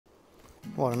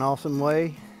What an awesome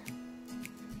way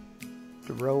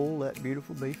to roll that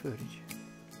beautiful bee footage.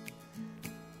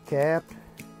 Capped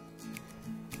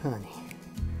honey.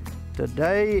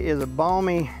 Today is a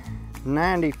balmy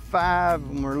 95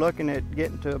 and we're looking at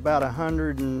getting to about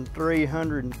 103,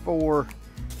 104.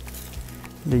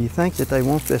 Do you think that they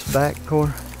want this back, Cora?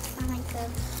 I think so.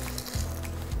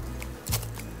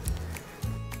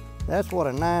 That's what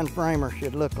a 9-framer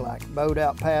should look like, bowed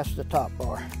out past the top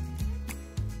bar.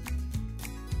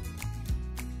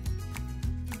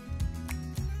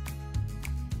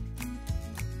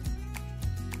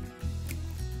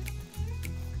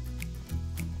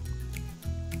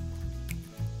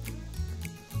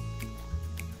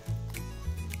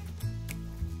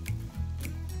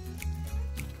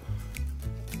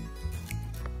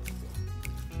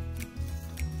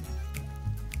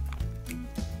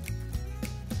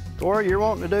 Cora, you're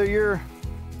wanting to do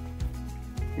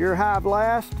your hive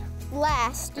last?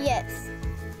 Last, yes.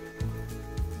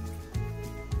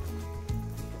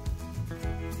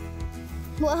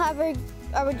 What hive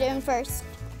are we doing first?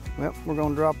 Well, we're going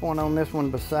to drop one on this one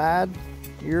beside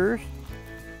yours.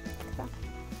 Okay.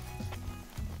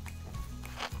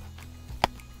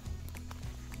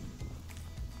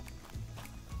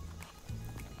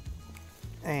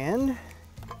 And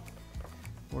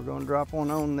we're going to drop one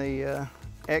on the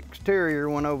exterior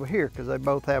one over here because they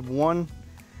both have one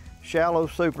shallow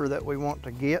super that we want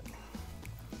to get.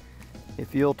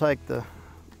 If you'll take the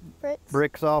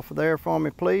bricks off of there for me,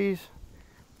 please.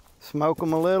 Smoke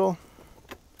them a little.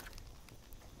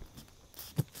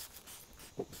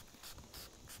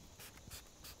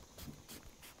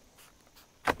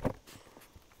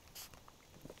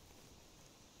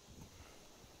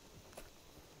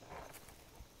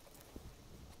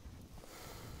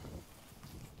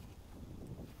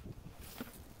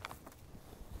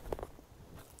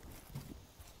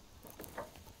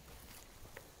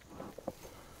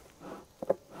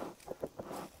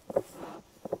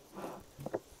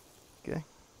 Okay.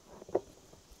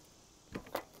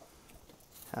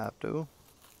 Hive tool.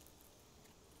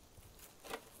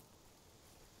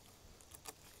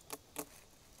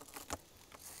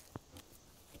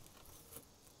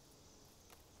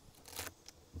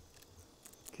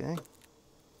 Okay.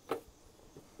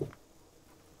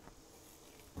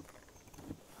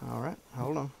 All right,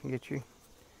 hold on. Get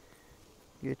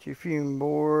your fume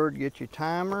board, get your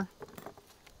timer.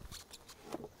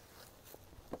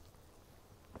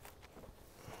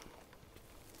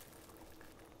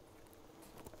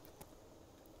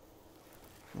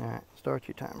 All right, start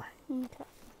your timer. Okay.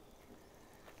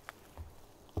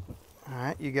 All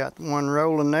right, you got one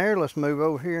rolling there. Let's move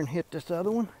over here and hit this other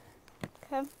one.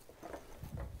 Okay.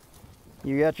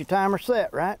 You got your timer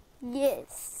set, right?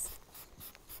 Yes.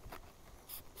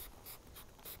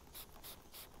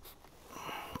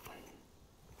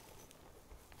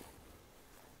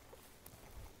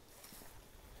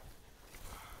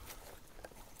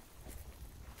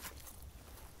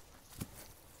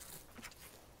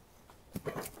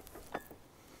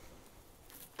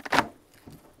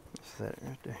 Set it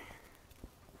right there.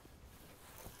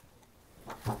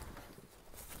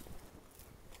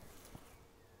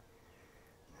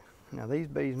 Now these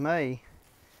bees may,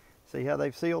 see how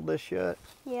they've sealed this shut?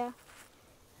 Yeah.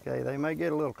 Okay, they may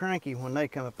get a little cranky when they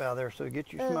come up out of there, so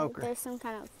get your smoker. There's some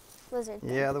kind of lizard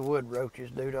thing. Yeah, the wood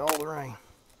roaches due to all the rain.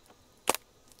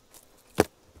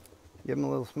 Give them a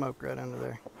little smoke right under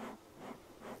there.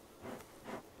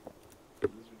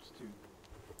 Lizards too.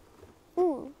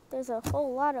 Ooh, there's a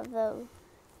whole lot of those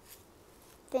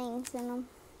things in them.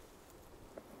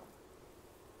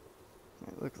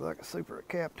 It looks like a super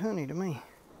capped honey to me.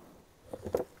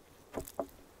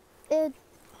 It,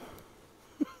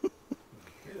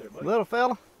 Little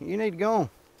fella, you need to go on.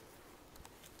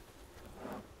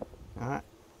 All right.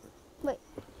 wait.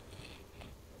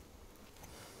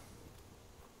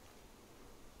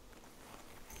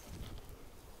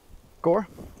 Cora,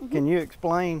 can you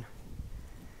explain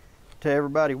to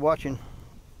everybody watching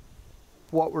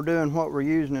what we're doing, what we're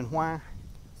using, and why?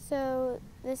 So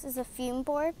this is a fume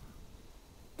board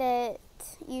that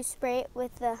you spray it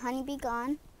with the honeybee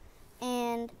gone,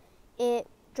 and it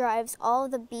drives all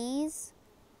the bees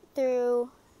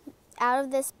through out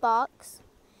of this box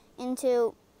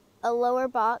into a lower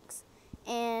box,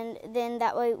 and then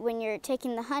that way when you're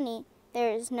taking the honey,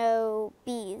 there's no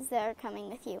bees that are coming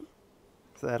with you.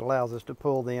 So that allows us to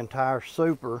pull the entire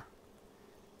super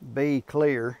bee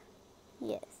clear.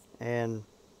 Yes. And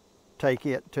take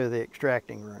it to the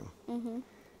extracting room.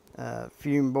 Mm-hmm.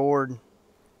 Fume board,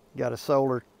 got a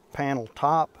solar panel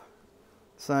top,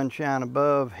 sunshine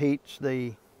above heats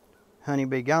the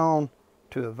honeybee gone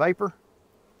to a vapor,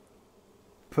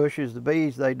 pushes the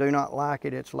bees. They do not like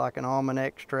it. It's like an almond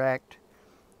extract.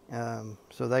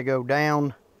 So they go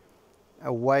down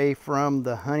away from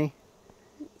the honey.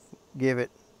 Give it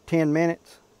 10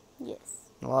 minutes. Yes.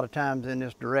 A lot of times in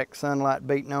this direct sunlight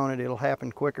beating on it, it'll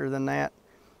happen quicker than that.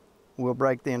 We'll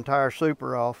break the entire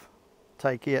super off,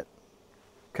 take it,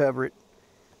 cover it,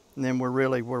 and then we're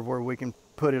really where we can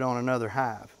put it on another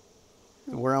hive.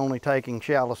 So we're only taking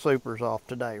shallow supers off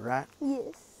today, right?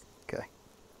 Yes. Okay.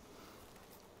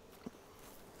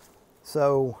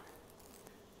 So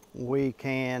we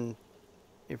can,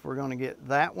 if we're going to get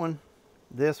that one,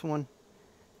 this one,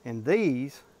 and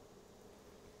these,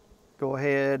 go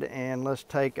ahead and let's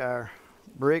take our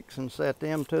bricks and set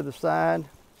them to the side.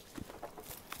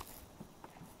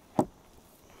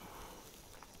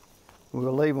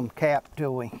 We'll leave them capped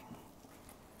till we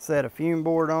set a fume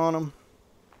board on them.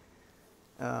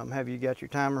 Have you got your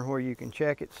timer where you can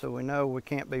check it so we know? We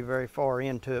can't be very far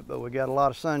into it, but we got a lot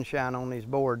of sunshine on these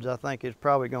boards. I think it's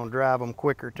probably going to drive them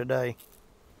quicker today.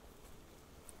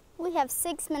 We have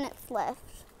 6 minutes left.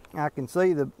 I can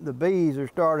see the bees are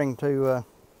starting to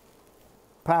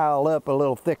pile up a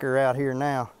little thicker out here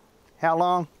now. How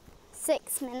long?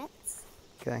 6 minutes.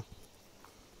 Okay.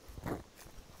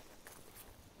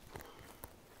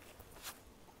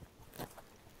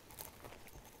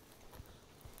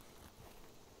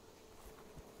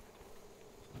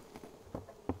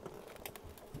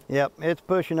 Yep, it's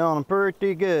pushing on them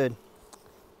pretty good.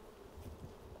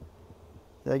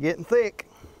 They're getting thick.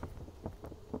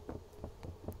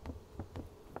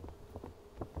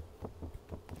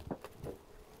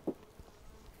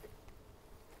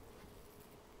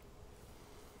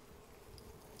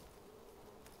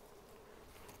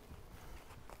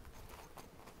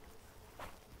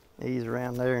 Ease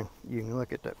around there and you can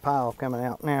look at that pile coming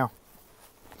out now.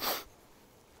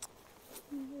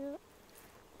 Yep.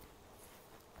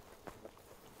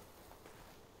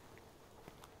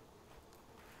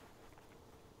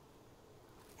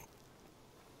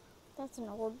 That's an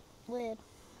old lid.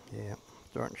 Yeah,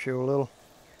 starting to show a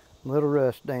little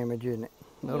rust damage, isn't it?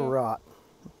 A little rot.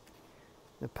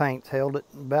 The paint's held it,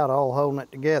 about all holding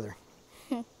it together.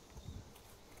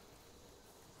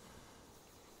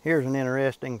 Here's an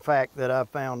interesting fact that I've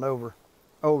found over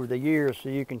the years, so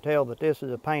you can tell that this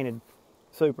is a painted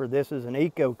super. This is an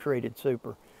eco-treated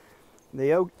super.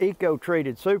 The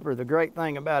eco-treated super, the great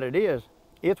thing about it is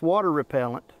it's water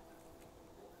repellent,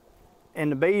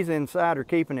 and the bees inside are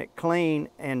keeping it clean,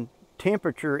 and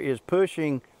temperature is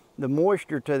pushing the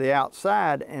moisture to the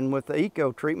outside, and with the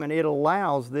eco treatment it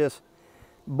allows this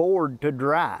board to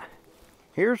dry.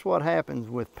 Here's what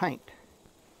happens with paint.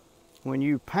 When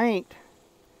you paint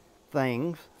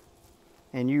things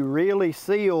and you really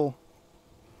seal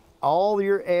all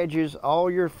your edges, all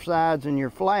your sides and your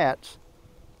flats,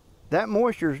 that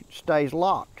moisture stays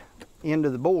locked into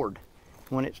the board.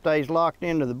 When it stays locked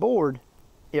into the board,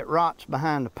 it rots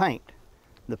behind the paint.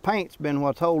 The paint's been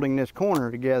what's holding this corner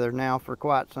together now for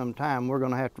quite some time. We're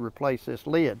going to have to replace this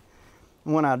lid.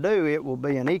 When I do, it will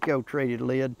be an eco-treated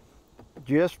lid,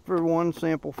 just for one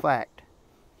simple fact.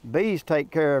 Bees take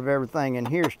care of everything in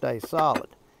here stays solid.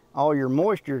 All your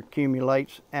moisture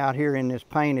accumulates out here in this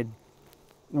painted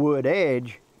wood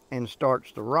edge and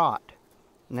starts to rot.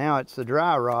 Now it's the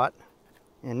dry rot,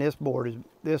 and this board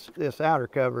is this outer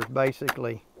cover has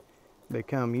basically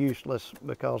become useless,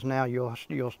 because now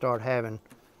you'll start having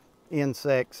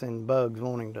insects and bugs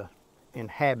wanting to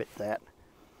inhabit that.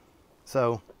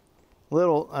 So a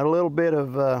little bit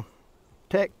of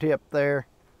tech tip there.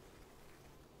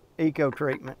 Eco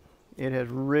treatment. It has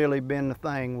really been the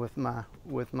thing with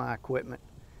my equipment.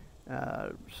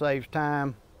 Saves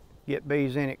time, get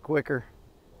bees in it quicker,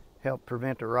 help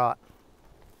prevent the rot.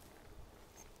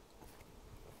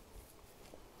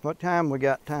 What time we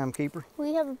got, timekeeper?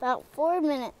 We have about 4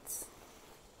 minutes.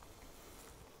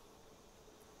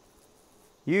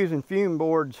 Using fume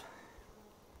boards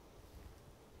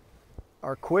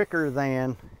are quicker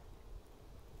than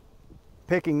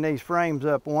picking these frames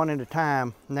up one at a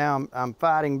time. Now I'm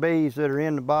fighting bees that are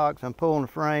in the box. I'm pulling the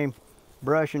frame,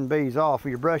 brushing bees off.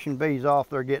 If you're brushing bees off,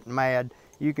 they're getting mad.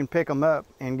 You can pick them up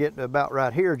and get to about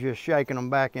right here, just shaking them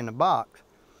back in the box.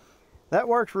 That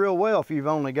works real well if you've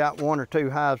only got 1 or 2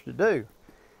 hives to do.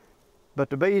 But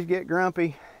the bees get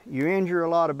grumpy. You injure a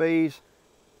lot of bees.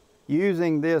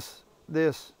 Using this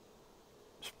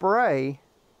spray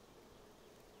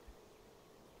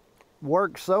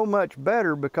works so much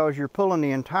better because you're pulling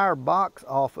the entire box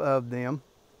off of them.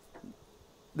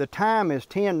 The time is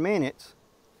 10 minutes.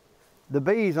 The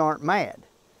bees aren't mad.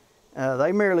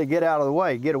 They merely get out of the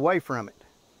way, get away from it.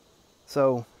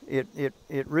 So it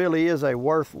really is a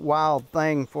worthwhile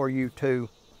thing for you to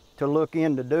to look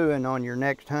into doing on your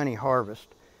next honey harvest.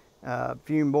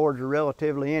 Fume boards are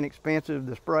relatively inexpensive.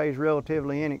 The spray is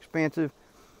relatively inexpensive.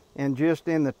 And just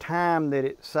in the time that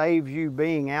it saves you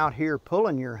being out here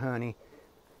pulling your honey,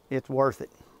 it's worth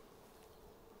it.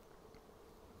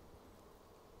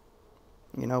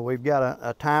 You know, we've got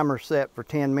a timer set for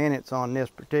 10 minutes on this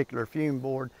particular fume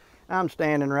board. I'm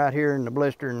standing right here in the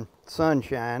blistering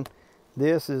sunshine.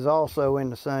 This is also in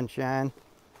the sunshine,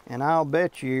 and I'll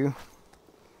bet you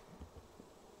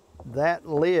that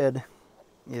lid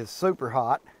is super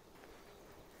hot.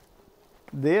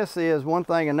 This is one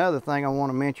thing, another thing I want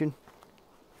to mention.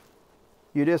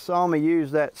 You just saw me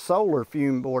use that solar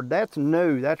fume board. That's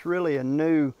new. That's really a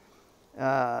new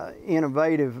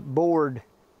innovative board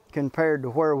compared to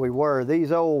where we were.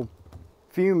 These old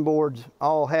fume boards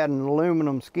all had an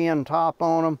aluminum skin top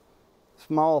on them,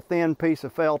 small thin piece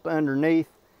of felt underneath.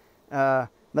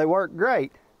 They work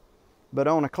great, but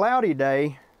on a cloudy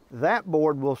day, that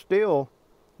board will still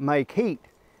make heat.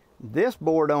 This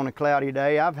board on a cloudy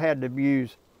day, I've had to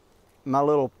use my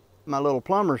little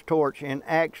plumber's torch and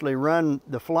actually run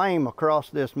the flame across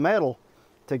this metal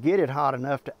to get it hot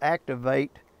enough to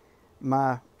activate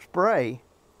my spray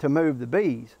to move the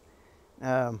bees.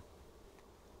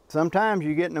 Sometimes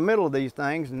you get in the middle of these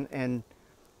things and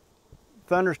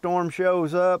thunderstorm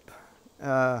shows up,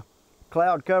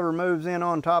 cloud cover moves in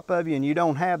on top of you, and you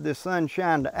don't have this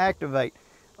sunshine to activate.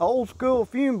 Old school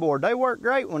fume board, they work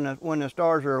great when the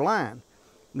stars are aligned.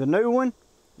 The new one,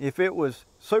 if it was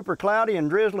super cloudy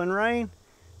and drizzling rain,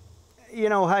 you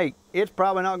know, hey, it's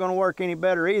probably not going to work any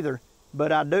better either,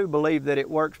 but I do believe that it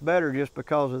works better just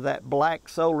because of that black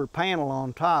solar panel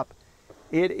on top.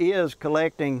 It is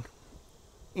collecting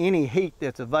any heat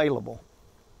that's available.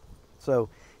 So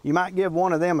you might give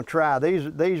one of them a try.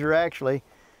 These are actually,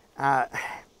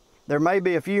 there may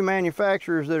be a few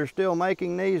manufacturers that are still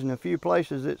making these and a few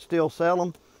places that still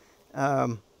sell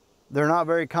them. They're not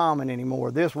very common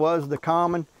anymore. This was the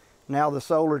common. Now the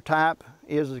solar type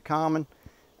is the common.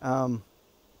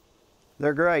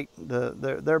 They're great.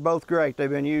 They're both great. They've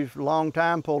been used for a long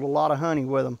time, pulled a lot of honey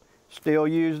with them. Still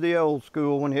use the old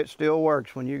school one. It still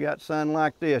works. When you got sun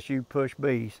like this, you push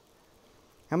bees.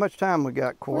 How much time we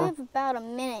got, Cora? We have about a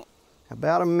minute.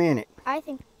 About a minute. I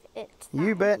think it's fine.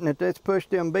 You betting that that's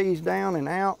pushed them bees down and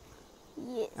out?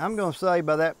 Yes. I'm going to say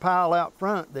by that pile out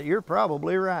front that you're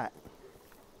probably right.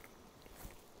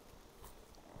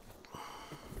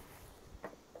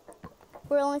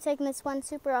 We're only taking this one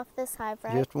super off this hive,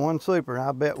 right? Just one super.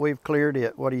 I bet we've cleared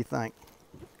it. What do you think?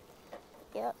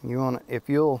 Yep. You want to, if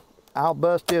you'll, I'll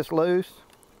bust this loose.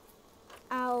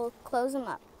 I'll close them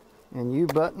up. And you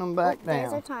button them back down.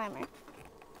 There's our timer.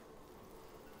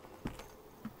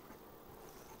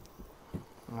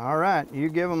 All right, you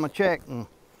give them a check and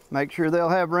make sure they'll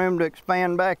have room to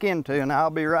expand back into, and I'll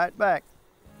be right back.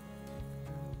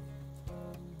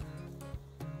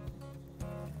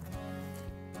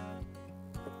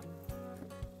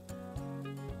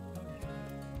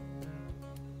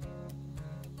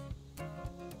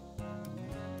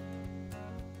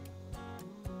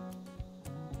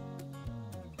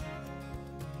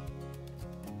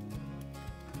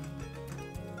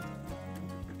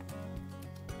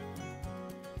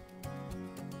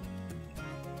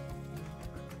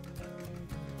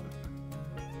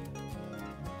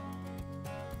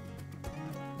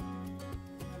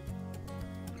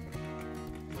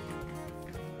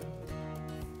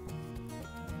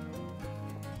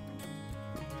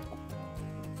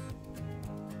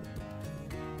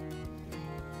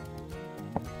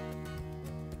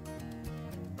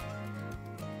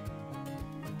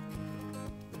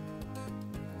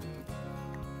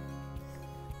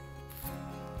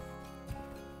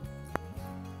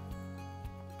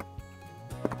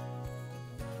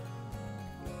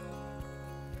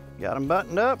 Got them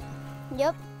buttoned up?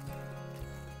 Yep.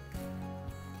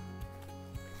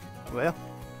 Well,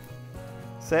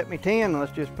 set me 10.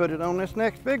 Let's just put it on this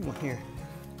next big one here.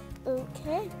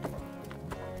 Okay.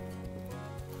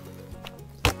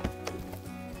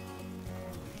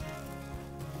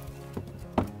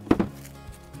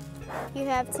 You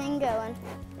have 10 going.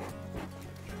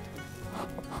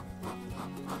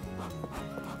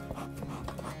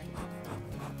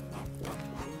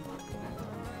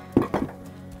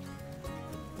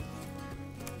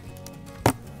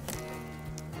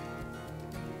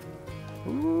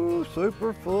 Ooh,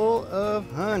 super full of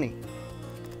honey.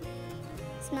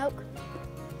 Smoke.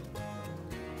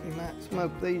 You might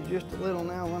smoke these just a little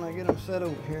now when I get them set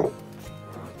over here.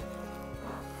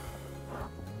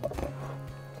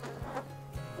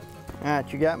 All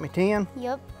right, you got me 10?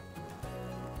 Yep.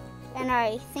 And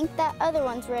I think that other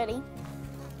one's ready.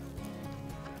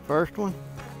 First one?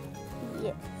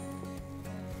 Yes.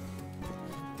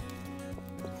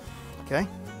 Okay.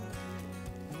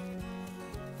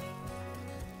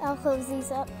 I'll close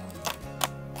these up.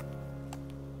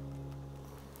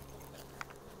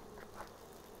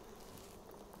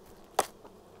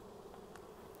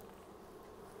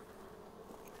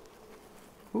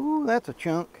 Ooh, that's a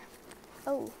chunk.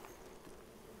 Oh.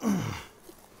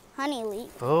 Honey leak.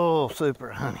 Oh,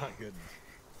 super honey. My goodness.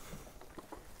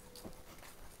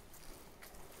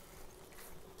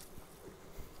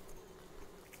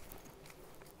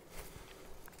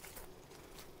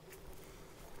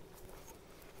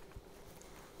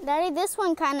 Daddy, this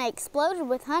one kind of exploded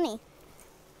with honey.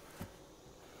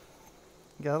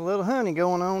 Got a little honey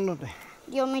going on. Do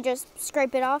you want me to just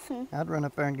scrape it off? And I'd run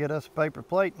up there and get us a paper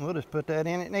plate and we'll just put that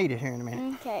in it and eat it here in a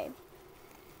minute. okay.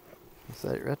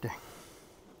 Set it right there.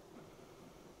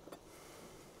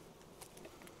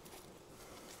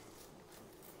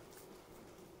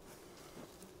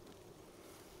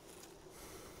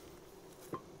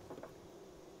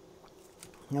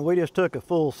 Now we just took a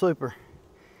full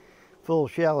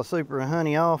shallow super of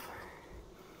honey off.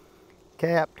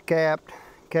 Capped.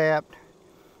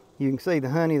 You can see the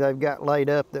honey they've got laid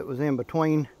up that was in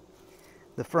between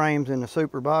the frames and the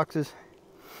super boxes.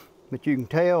 But you can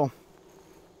tell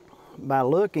by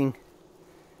looking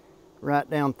right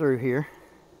down through here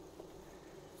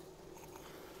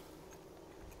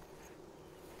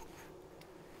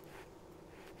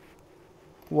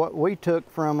what we took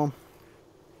from them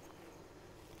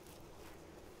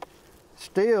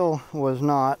still was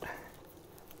not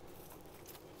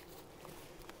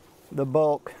the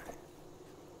bulk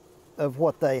of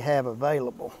what they have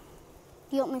available.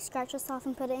 You want me to scratch this off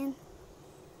and put it in?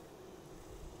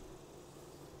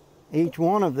 Each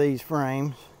one of these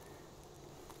frames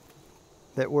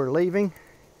that we're leaving,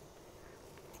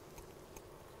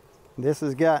 this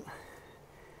has got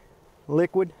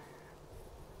liquid,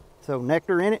 so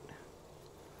nectar in it.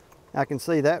 I can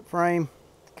see that frame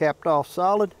capped off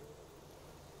solid.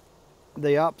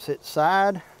 The opposite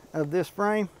side of this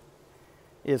frame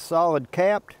is solid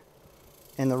capped,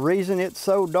 and the reason it's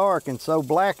so dark and so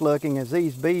black looking is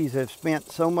these bees have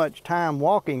spent so much time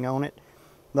walking on it.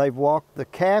 They've walked the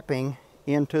capping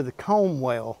into the comb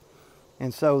well,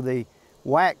 and so the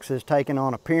wax has taken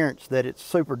on appearance that it's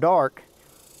super dark,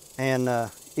 and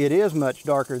it is much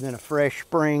darker than a fresh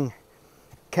spring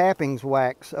cappings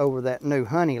wax over that new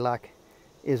honey like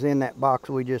is in that box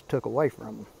we just took away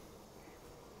from them.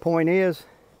 Point is,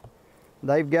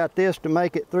 they've got this to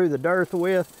make it through the dearth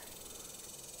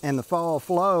with and the fall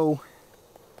flow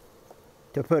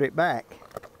to put it back.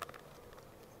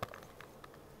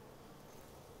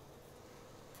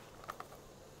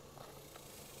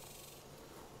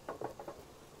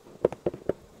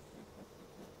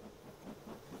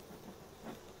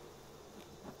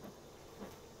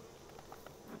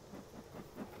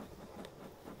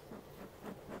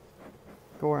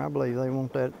 Corey, I believe they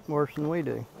want that worse than we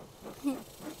do.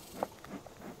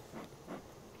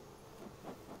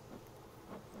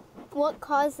 What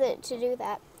caused it to do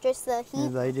that? Just the heat?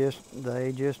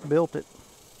 They just built it.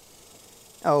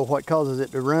 Oh, what causes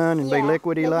it to run and be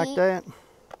liquidy like heat. that?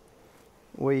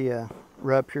 We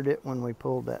ruptured it when we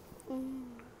pulled that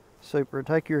super.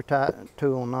 Take your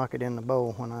tool and knock it in the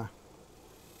bowl when I...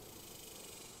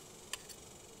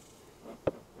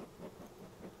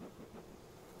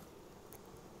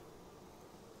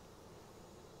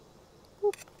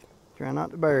 Try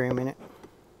not to bury them in it.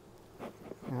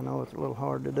 I know it's a little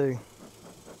hard to do.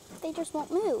 They just won't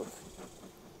move.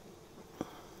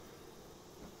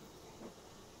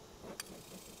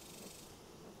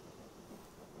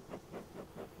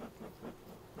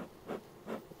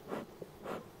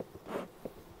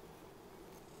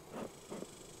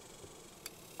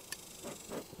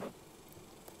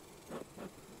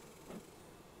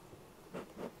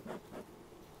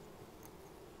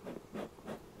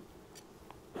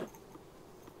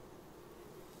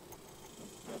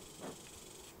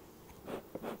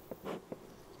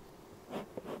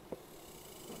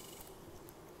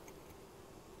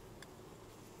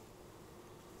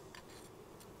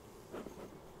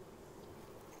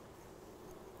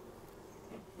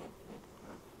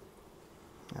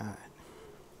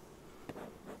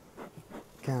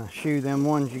 Kind of shoo them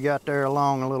ones you got there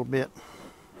along a little bit.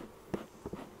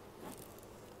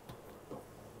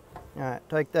 All right,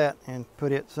 take that and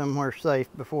put it somewhere safe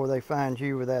before they find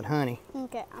you with that honey.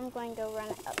 Okay, I'm going to run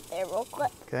it up there real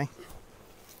quick. Okay.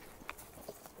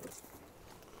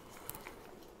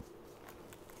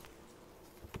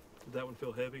 Did that one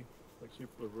feel heavy? Like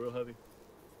super real heavy?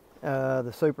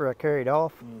 The super I carried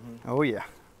off? Mm-hmm. Oh yeah.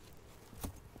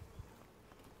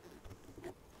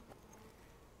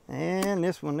 And and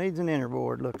this one needs an inner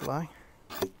board, looks like.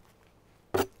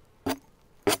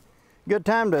 Good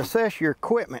time to assess your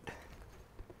equipment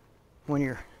when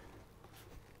you're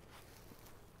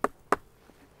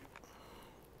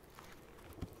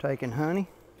taking honey.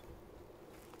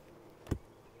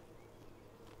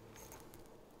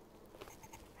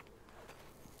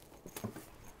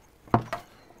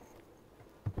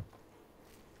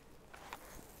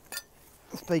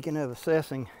 Speaking of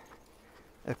assessing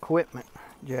equipment,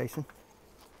 Jason,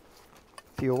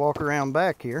 if you'll walk around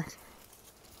back here,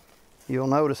 you'll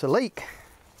notice a leak.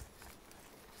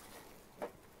 We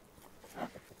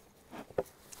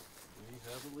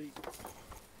have a leak.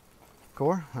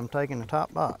 Cor, I'm taking the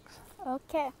top box.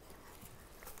 Okay.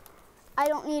 I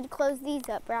don't need to close these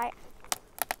up, right?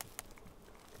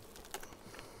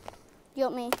 You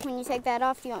want me, when you take that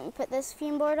off, do you want me to put this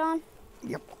fume board on?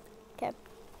 Yep. Okay.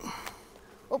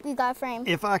 Hope you got a frame.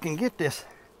 If I can get this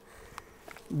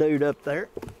dude up there.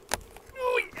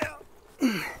 Oh, yeah.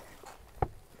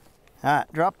 All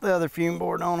right, drop the other fume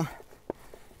board on him.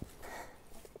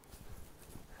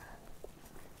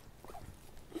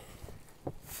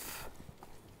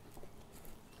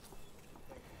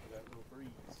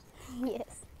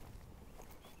 Yes.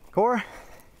 Cora,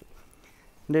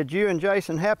 did you and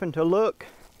Jason happen to look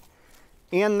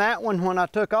in that one when I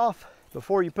took off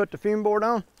before you put the fume board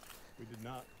on? We did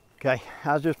not. Okay,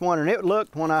 I was just wondering. It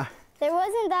looked when I... There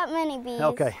wasn't that many bees.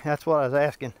 Okay, that's what I was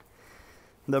asking.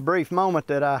 The brief moment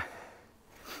that I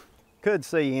could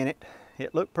see in it,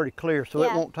 it looked pretty clear, so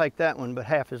it won't take that one but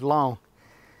half as long.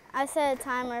 I set a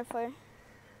timer for...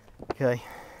 Okay.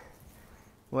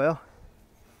 Well,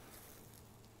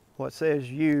 what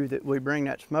says you that we bring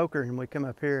that smoker and we come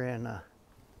up here and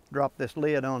drop this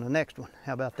lid on the next one?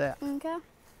 How about that? Okay.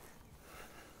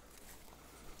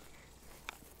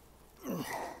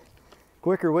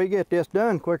 Quicker we get this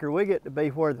done, quicker we get to be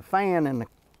where the fan and the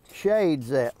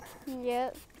shade's at.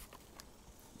 Yep.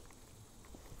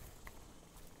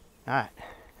 All right.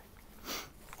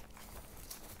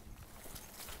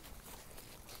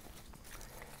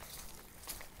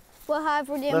 What hive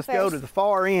we're doing Let's first? go to the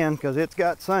far end because it's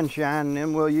got sunshine, and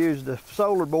then we'll use the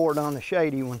solar board on the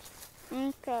shady ones.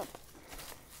 Okay.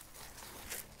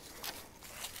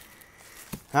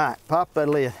 All right, pop that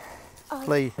lid,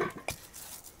 please.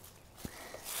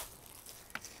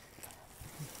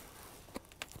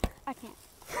 I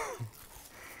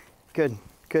can't.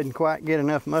 Couldn't quite get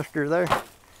enough muster there.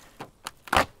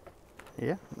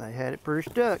 Yeah, they had it pretty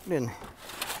stuck, didn't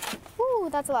they? Ooh,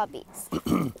 that's a lot of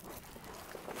bees.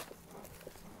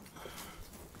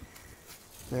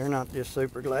 They're not just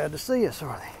super glad to see us,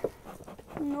 are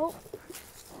they? Nope.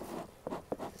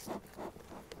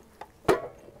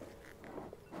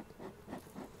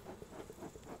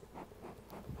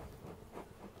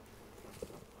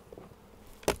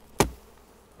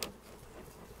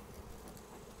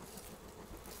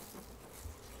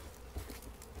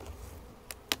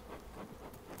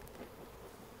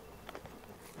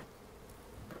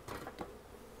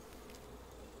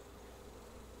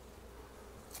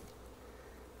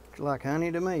 Looks like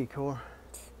honey to me, Cor.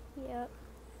 Yep.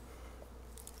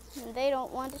 And they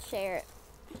don't want to share it.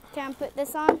 Can I put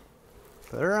this on?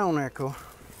 Put her on there, Cor.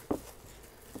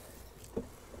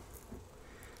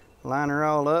 Line her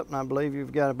all up, and I believe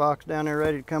you've got a box down there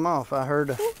ready to come off. I heard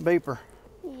a beeper.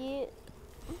 Yeah.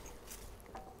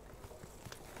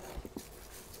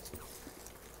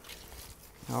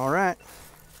 All right.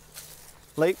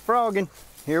 Leapfrogging.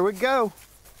 Here we go.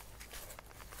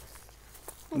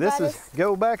 This is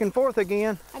go back and forth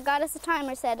again. I got us a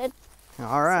timer set.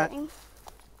 All right. Setting.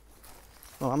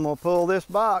 Well, I'm gonna pull this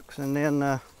box, and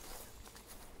then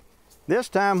this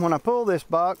time when I pull this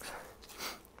box,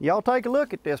 y'all take a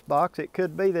look at this box. It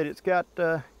could be that it's got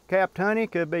capped honey,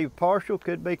 could be partial,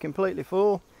 could be completely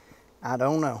full. I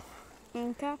don't know.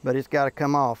 Okay. But it's got to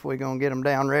come off. We're gonna get them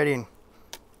down ready and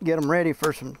get them ready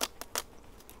for some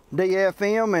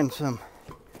DFM and some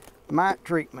mite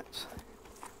treatments.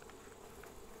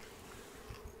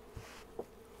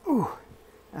 Ooh,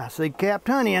 I see capped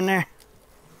honey in there.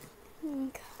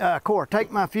 Okay. Cor, take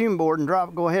my fume board and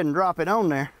go ahead and drop it on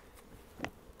there.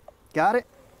 Got it?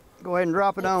 Go ahead and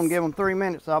drop it on. Give them 3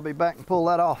 minutes. I'll be back and pull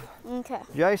that off. Okay.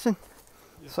 Jason,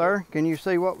 Yes, sir, can you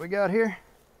see what we got here?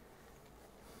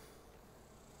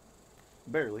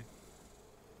 Barely.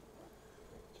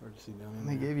 It's hard to see down in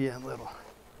Let me there. give you a little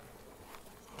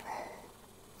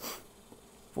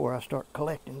before I start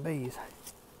collecting bees.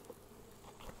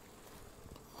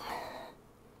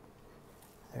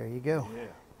 There you go. Yeah.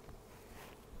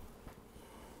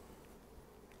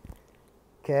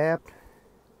 Capped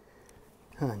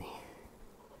honey.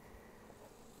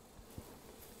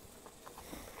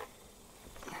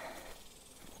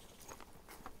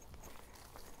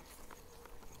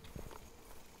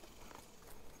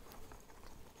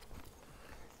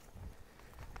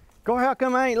 Corey, how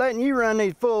come I ain't letting you run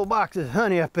these full boxes of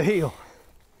honey up the hill?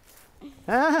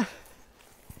 Huh?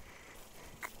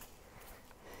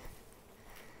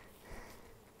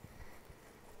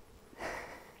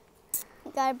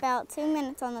 We got about 2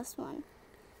 minutes on this one.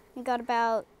 We got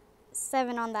about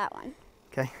 7 on that one.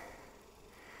 Okay.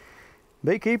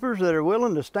 Beekeepers that are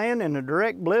willing to stand in the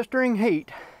direct blistering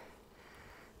heat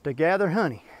to gather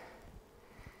honey,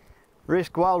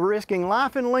 while risking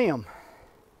life and limb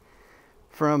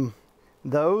from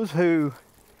those who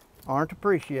aren't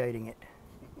appreciating it.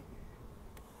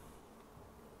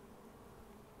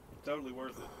 Totally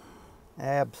worth it.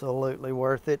 Absolutely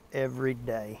worth it every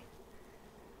day.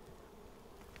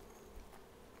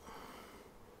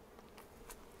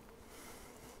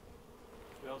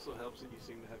 It also helps that you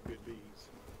seem to have good bees.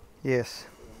 Yes.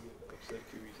 They don't get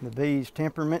upset too easy. The bee's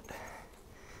temperament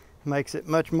makes it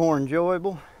much more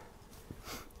enjoyable,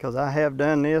 because I have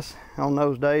done this on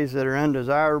those days that are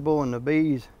undesirable and the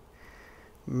bees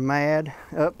mad,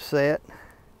 upset.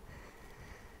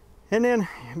 And then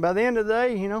by the end of the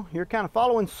day, you know, you're kind of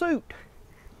following suit.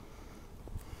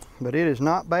 But it is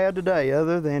not bad today,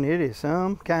 other than it is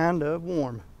some kind of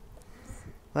warm.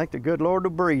 I think the good Lord,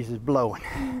 the breeze is blowing.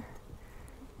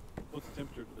 What's the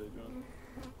temperature today, John?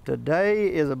 Today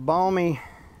is a balmy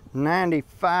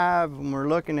 95, and we're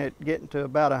looking at getting to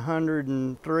about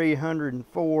 103,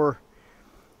 104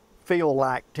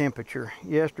 feel-like temperature.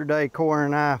 Yesterday, Cora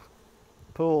and I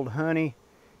pulled honey.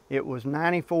 It was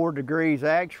 94 degrees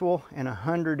actual and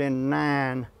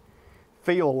 109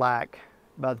 feel-like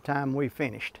by the time we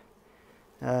finished.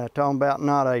 Talking about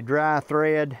not a dry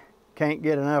thread, can't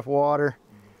get enough water,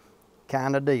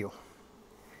 kind of deal.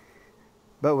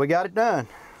 But we got it done.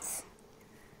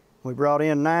 We brought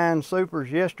in 9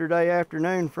 supers yesterday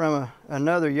afternoon from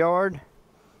another yard.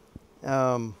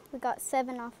 We got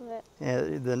 7 off of it.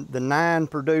 The 9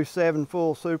 produced 7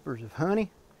 full supers of honey.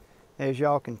 As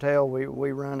y'all can tell,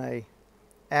 we run a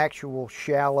actual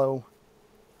shallow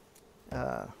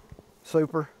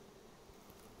super.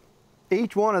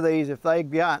 Each one of these, if they've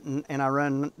gotten, and I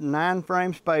run 9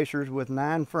 frame spacers with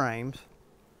 9 frames,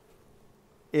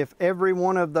 if every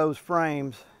one of those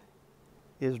frames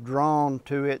is drawn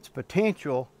to its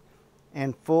potential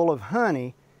and full of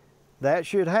honey, that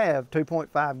should have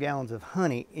 2.5 gallons of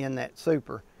honey in that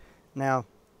super. Now,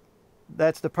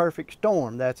 that's the perfect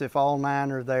storm. That's if all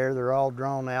 9 are there, they're all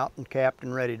drawn out and capped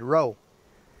and ready to roll.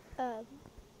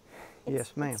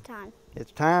 Yes, ma'am. It's time.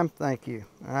 It's time? Thank you.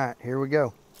 All right, here we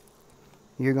go.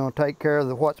 You're gonna take care of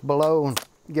the what's below and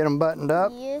get them buttoned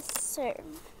up? Yes, sir.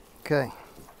 Okay.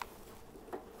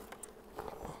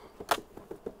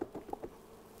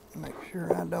 Make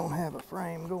sure I don't have a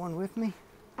frame going with me.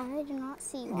 I do not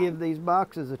see one. Give these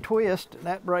boxes a twist.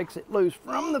 That breaks it loose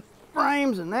from the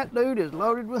frames, and that dude is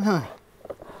loaded with honey.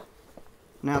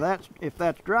 Now if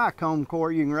that's dry comb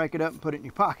core, you can rake it up and put it in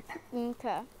your pocket.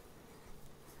 Okay.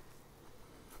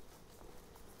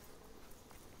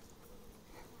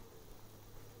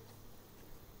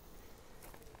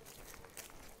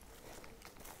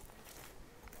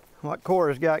 What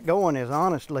Cora's got going is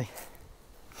honestly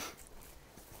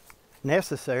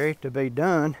necessary to be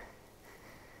done,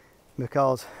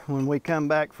 because when we come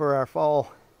back for our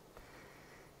fall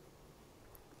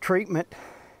treatment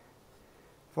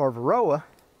for varroa,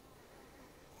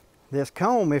 this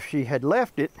comb, if she had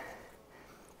left it,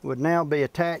 would now be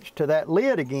attached to that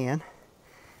lid again,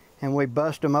 and we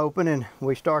bust them open and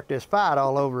we start this fight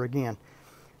all over again.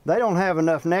 They don't have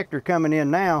enough nectar coming in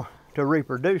now to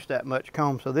reproduce that much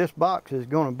comb, so this box is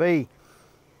going to be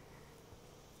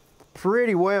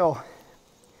pretty well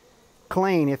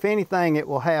clean. If anything, it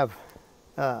will have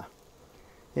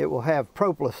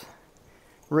propolis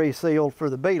resealed for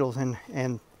the beetles,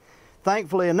 and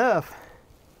thankfully enough,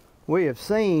 we have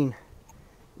seen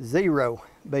 0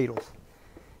 beetles.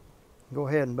 Go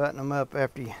ahead and button them up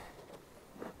after you.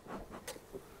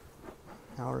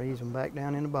 I'll ease them back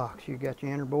down in the box. You got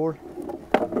your inner board?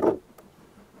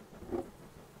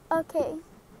 Okay.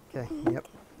 Okay, yep,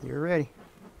 you're ready.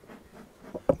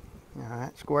 All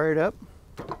right, square it up.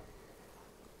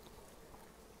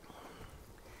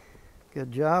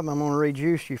 Good job. I'm going to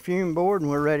rejuice your fume board,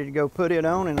 and we're ready to go put it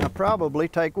on, and I'll probably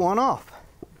take one off.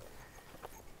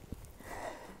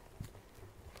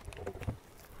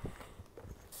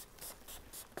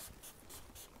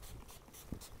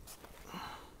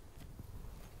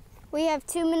 We have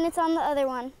 2 minutes on the other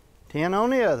one. 10 on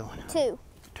the other one. 2.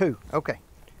 2, okay.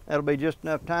 That'll be just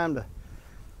enough time to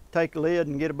take the lid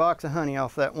and get a box of honey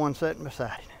off that one sitting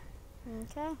beside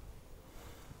it. Okay.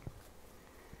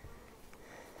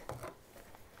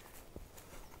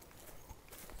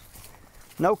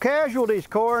 No casualties,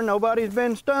 Cora. Nobody's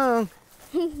been stung.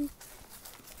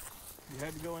 You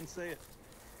had to go and say it.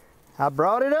 I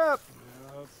brought it up.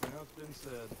 No, it's been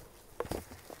said.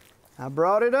 I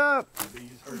brought it up. The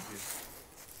bees heard you.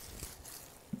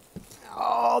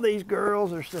 All these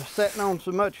girls are just sitting on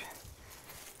so much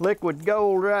liquid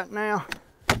gold right now.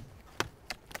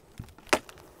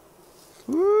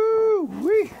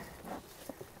 Woo-wee.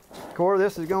 Of course,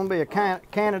 this is going to be a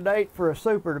candidate for a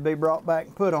super to be brought back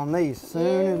and put on these as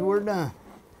soon as we're done.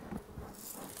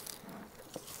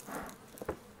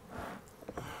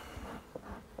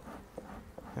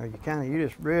 Now you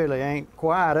just really ain't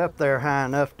quite up there high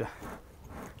enough to.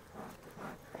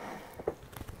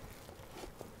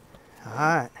 All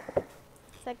right.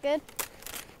 Is that good?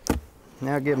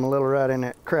 Now give them a little right in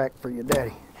that crack for your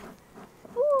daddy.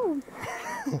 Woo!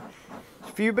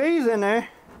 A few bees in there.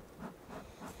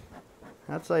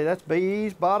 I'd say that's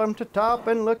bees bottom to top,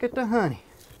 and look at the honey.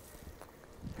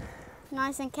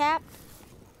 Nice and capped?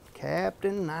 Capped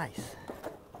and nice.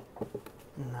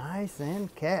 Nice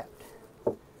and capped.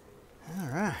 All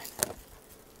right.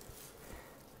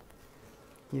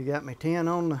 You got me 10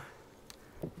 on the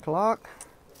clock?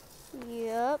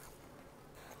 Yep.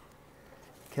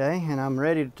 Okay, and I'm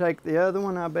ready to take the other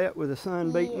one, I bet, with the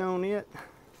sun beating on it.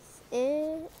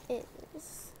 It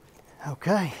is.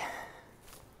 Okay.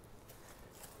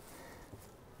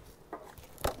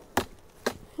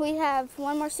 We have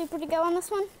one more super to go on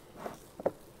this one.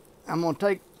 I'm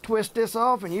gonna twist this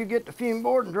off, and you get the fume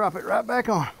board and drop it right back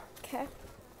on. Okay.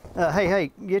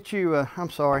 Hey, get you,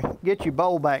 get your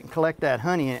bowl back and collect that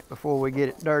honey in it before we get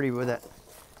it dirty with that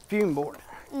fume board.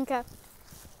 Okay.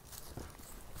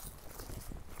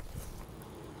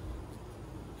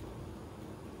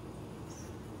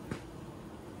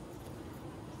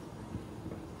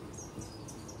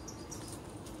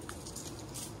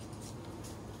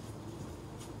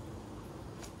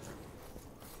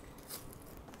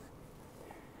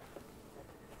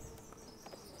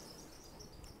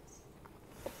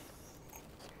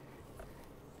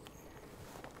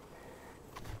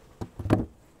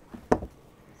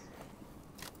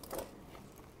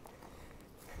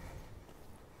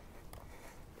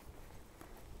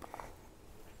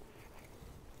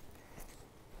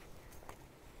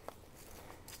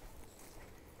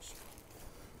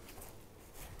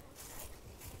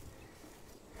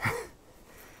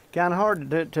 Kind of hard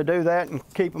to do that and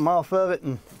keep them off of it.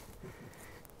 And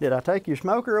did I take your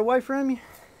smoker away from you?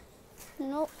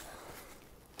 Nope.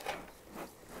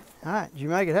 All right, did you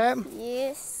make it happen?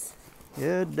 Yes.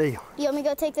 Good deal. You want me to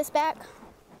go take this back?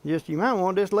 You might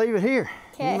want to just leave it here.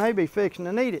 Okay. You may be fixing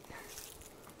to need it.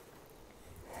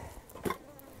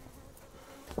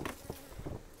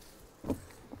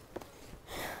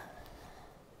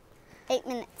 Eight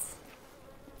minutes.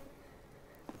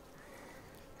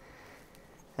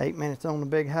 8 minutes on the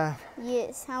big hive.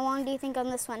 Yes. How long do you think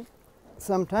on this one?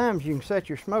 Sometimes you can set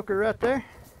your smoker right there,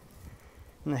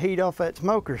 and the heat off that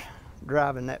smoker's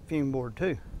driving that fume board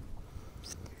too.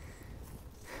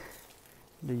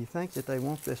 Do you think that they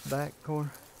want this back,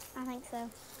 Cora? I think so.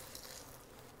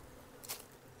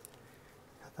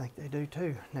 I think they do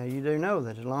too. Now you do know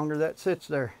that the longer that sits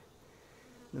there,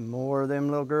 the more of them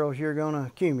little girls you're gonna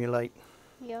accumulate.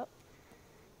 Yep.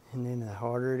 And then the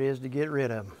harder it is to get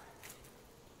rid of them.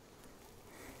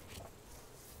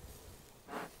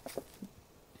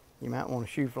 You might want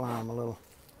to shoe fly them a little.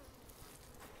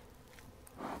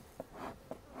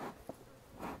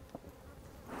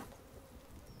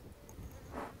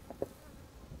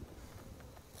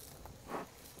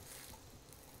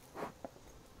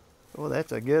 Well,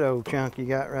 that's a good old chunk you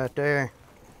got right there.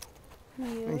 Let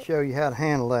me Yep. show you how to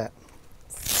handle that.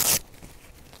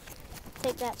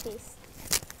 Take that piece.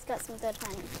 It's got some good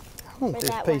honey. I want Or this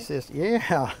that piece.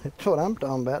 Yeah, that's what I'm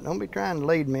talking about. Don't be trying to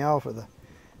lead me off of the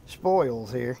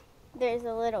spoils here. There's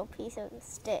a little piece of the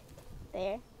stick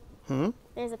there.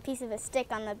 There's a piece of a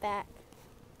stick on the back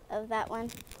of that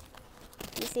one.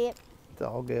 You see it? It's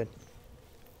all good.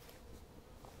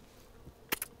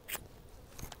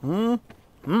 You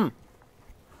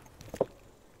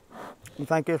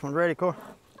think this one's ready, Cor?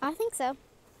 I think so.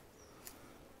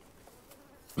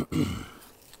 You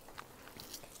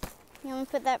want me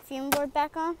to put that fume board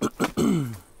back on?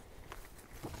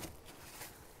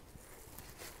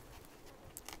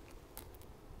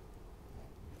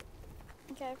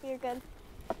 Okay, you're good.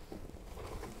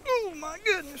 Oh my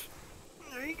goodness.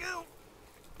 There you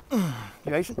go.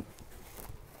 Jason,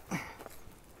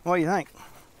 what do you think?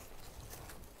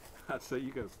 I'd say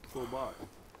you got a full box.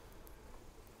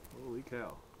 Holy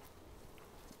cow.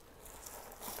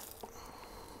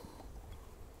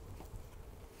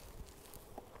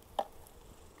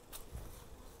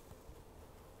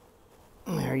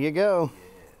 There you go.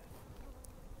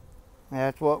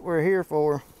 That's what we're here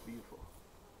for. Beautiful.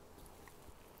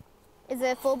 Is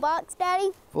it a full box,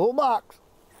 Daddy? Full box.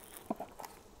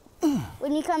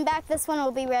 When you come back, this one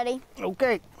will be ready.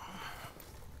 Okay.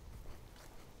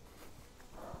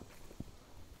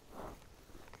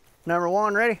 Number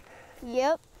one ready?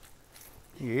 Yep.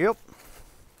 Yep.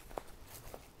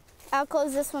 I'll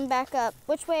close this one back up.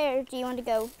 Which way do you want to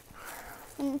go?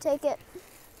 Can you take it?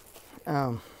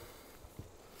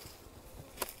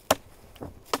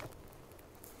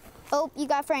 Oh, you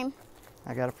got frame.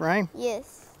 I got a frame.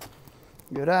 Yes.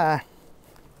 Good eye.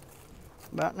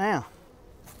 About now.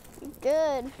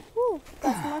 Good. Woo,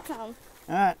 got some more comb.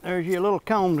 All right, there's your little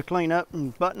comb to clean up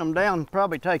and button them down.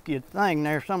 Probably take your thing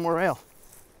there somewhere else.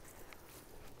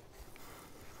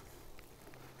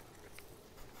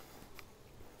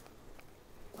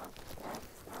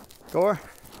 Cora,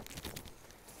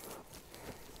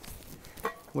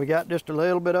 we got just a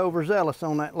little bit overzealous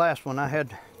on that last one. I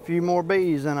had a few more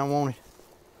bees than I wanted.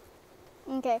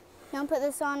 Okay, now put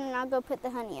this on and I'll go put the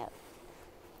honey up.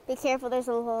 Be careful, there's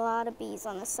a lot of bees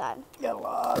on this side. Got a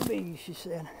lot of bees, she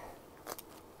said.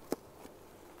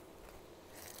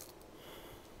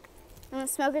 And the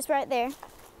smoker's right there.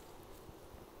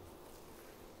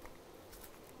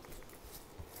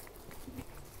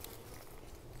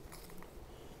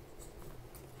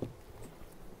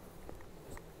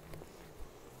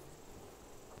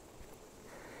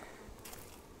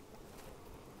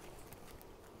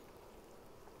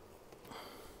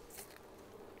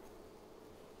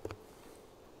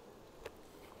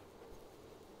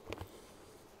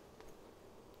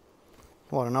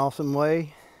 What an awesome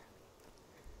way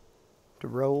to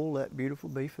roll that beautiful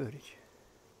bee footage.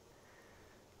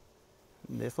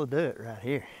 This will do it right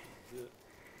here.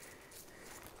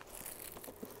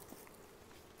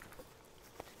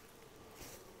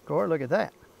 Cora, look at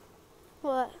that.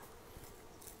 What?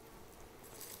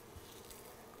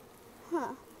 Huh.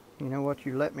 You know what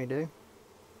you let me do?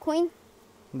 Queen?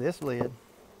 This lid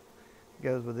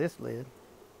goes with this lid.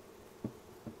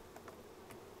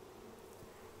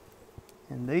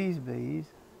 And these bees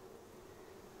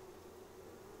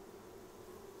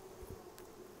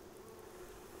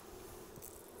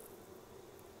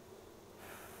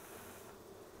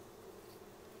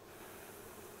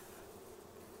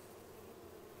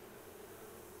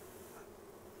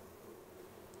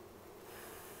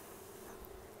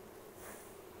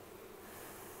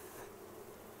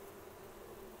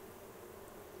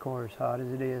Cora's hot as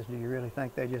it is, do you really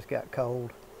think they just got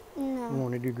cold? No.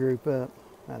 Wanted to group up?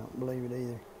 I don't believe it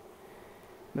either.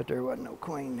 But there wasn't no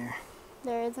queen there.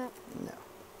 There isn't? No.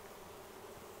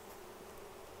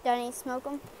 Do I need to smoke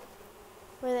them?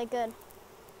 Were they good?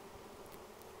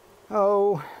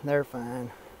 Oh, they're fine.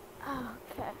 Oh,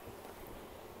 okay.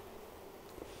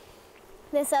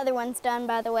 This other one's done,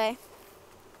 by the way.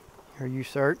 Are you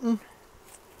certain?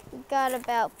 We got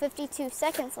about 52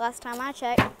 seconds last time I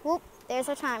checked. Whoop, there's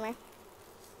our timer.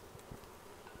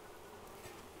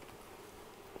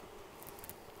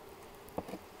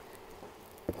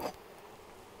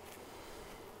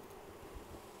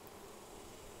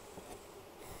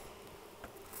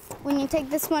 When you take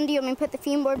this one, do you want me to put the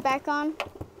fume board back on?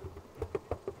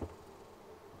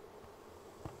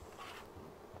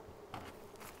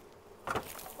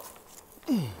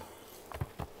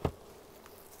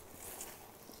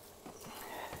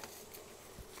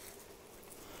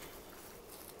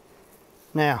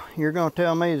 Now, you're going to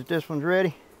tell me that this one's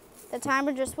ready? The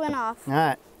timer just went off. All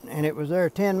right, and it was there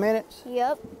 10 minutes?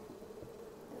 Yep.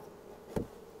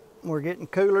 We're getting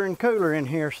cooler and cooler in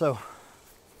here, so.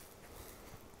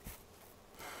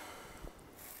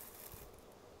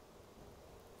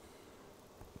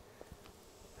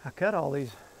 I cut all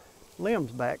these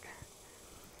limbs back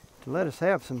to let us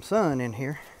have some sun in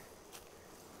here.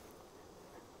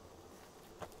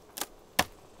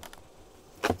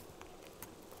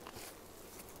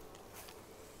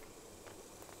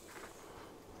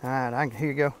 All right, here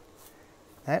you go.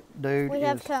 That dude We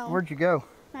have comb. Where'd you go?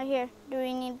 Right here. Do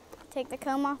we need to take the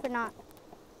comb off or not?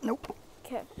 Nope.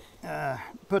 Okay.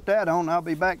 Put that on, I'll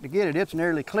be back to get it. It's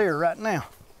nearly clear right now.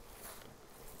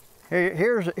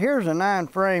 Here's a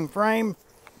 9-frame frame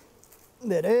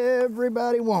that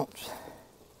everybody wants.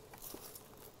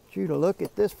 Want you to look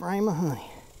at this frame of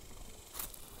honey.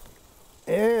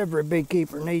 Every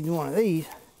beekeeper needs one of these.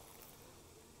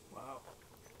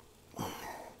 Wow.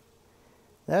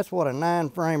 That's what a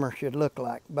 9-framer should look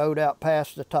like, bowed out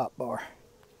past the top bar.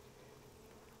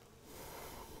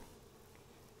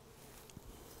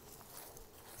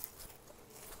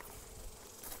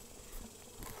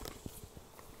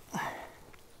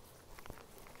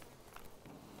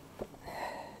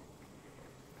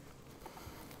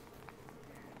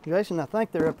 Jason, I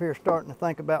think they're up here starting to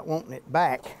think about wanting it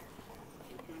back.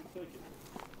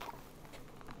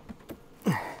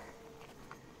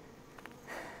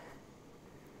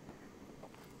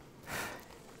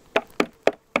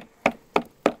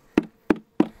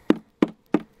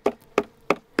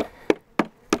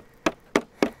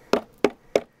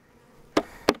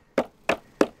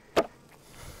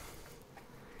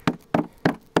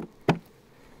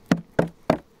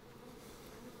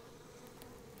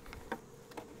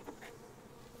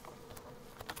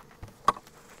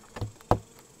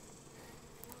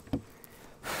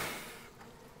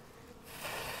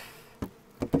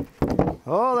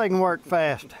 Oh, they can work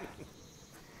fast.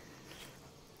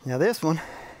 Now this one,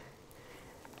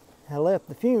 I left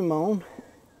the fume on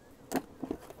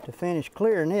to finish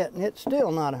clearing it, and it's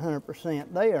still not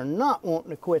 100%. They are not wanting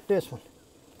to quit this one.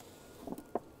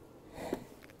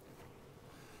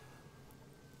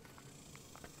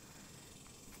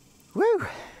 Woo!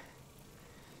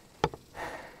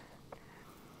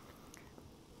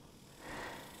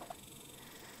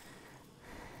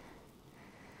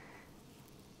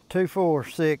 Two, 4,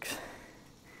 6,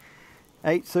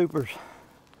 8 supers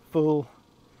full,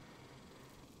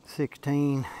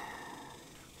 16,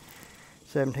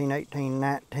 17, 18,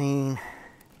 19,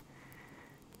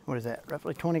 what is that,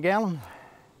 roughly 20 gallons?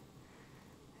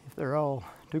 If they're all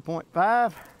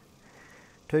 2.5,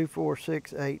 2, 4,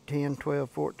 6, 8, 10, 12,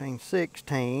 14,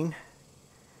 16,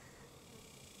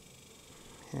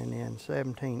 and then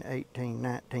 17, 18,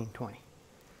 19, 20,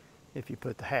 if you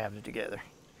put the halves together.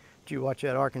 Did you watch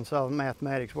that Arkansas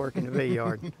mathematics work in the V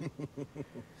yard?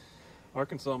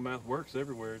 Arkansas math works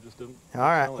everywhere. It just doesn't. All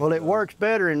right. Well, it works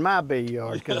better in my bee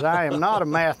yard because I am not a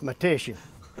mathematician.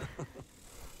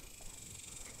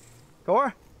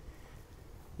 Cora,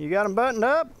 you got them buttoned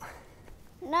up?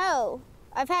 No,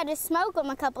 I've had to smoke them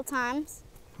a couple times.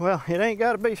 Well, it ain't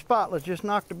got to be spotless. Just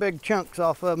knock the big chunks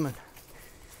off of them and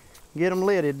get them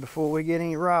lidded before we get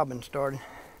any robbing started.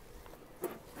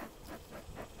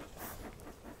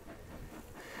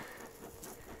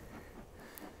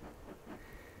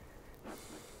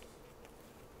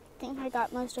 I think I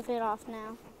got most of it off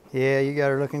now. Yeah, you got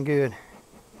her looking good.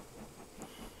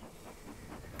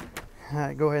 All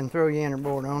right, go ahead and throw your inner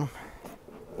board on them.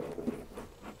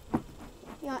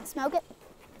 You want to smoke it?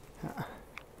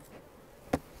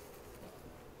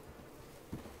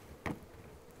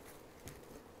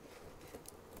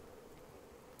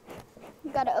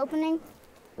 You got an opening?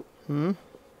 Hmm?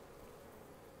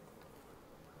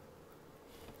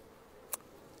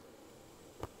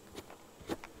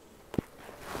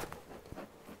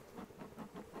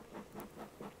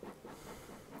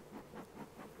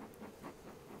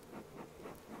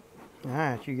 All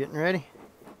right, you getting ready?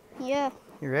 Yeah.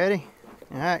 You ready?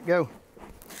 All right, go.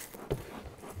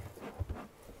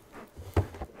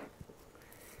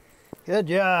 Good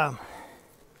job.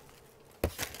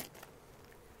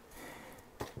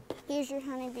 Here's your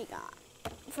honeybee gone.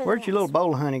 Where'd your little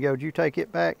bowl of honey go? Did you take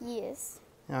it back? Yes.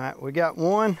 All right, we got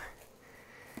 1,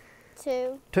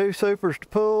 2, 2 supers to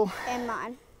pull. and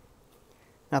mine.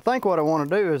 I think what I want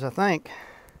to do is how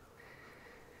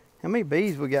many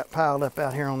bees we got piled up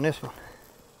out here on this one?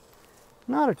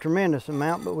 Not a tremendous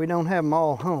amount, but we don't have them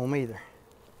all home either.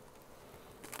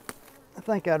 I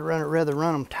think I'd rather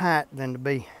run them tight than to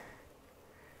be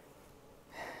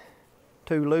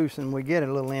too loose and we get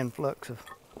a little influx of.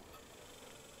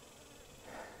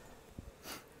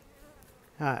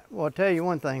 All right, well, I'll tell you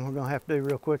one thing we're gonna have to do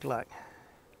real quick, like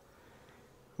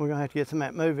we're gonna have to get some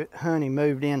of that honey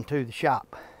moved into the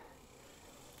shop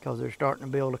because they're starting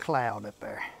to build a cloud up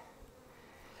there.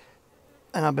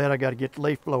 And I bet I got to get the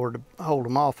leaf blower to hold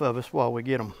them off of us while we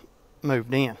get them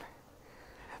moved in.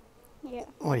 Yeah.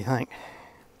 What do you think?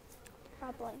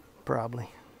 Probably. Probably.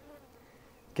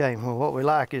 Okay, well, what we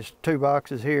like is 2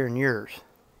 boxes here and yours.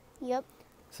 Yep.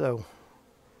 So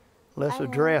let's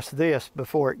address this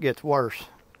before it gets worse.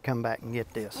 Come back and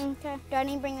get this. Okay. Do I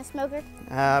need to bring the smoker?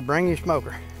 Bring your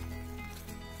smoker.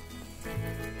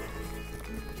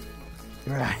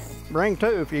 Right. Bring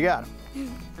 2 if you got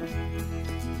them.